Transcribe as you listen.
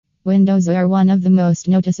Windows are one of the most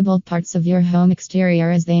noticeable parts of your home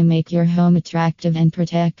exterior as they make your home attractive and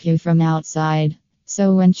protect you from outside.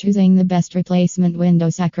 So when choosing the best replacement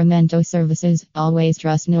window Sacramento services, always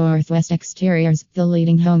trust Northwest Exteriors, the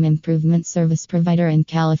leading home improvement service provider in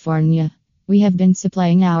California. We have been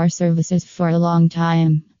supplying our services for a long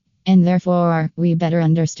time, and therefore we better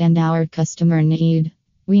understand our customer need.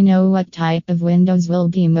 We know what type of windows will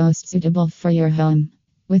be most suitable for your home.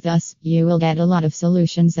 With us, you will get a lot of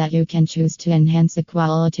solutions that you can choose to enhance the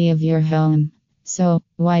quality of your home. So,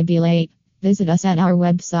 why be late? Visit us at our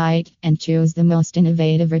website and choose the most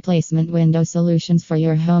innovative replacement window solutions for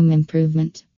your home improvement.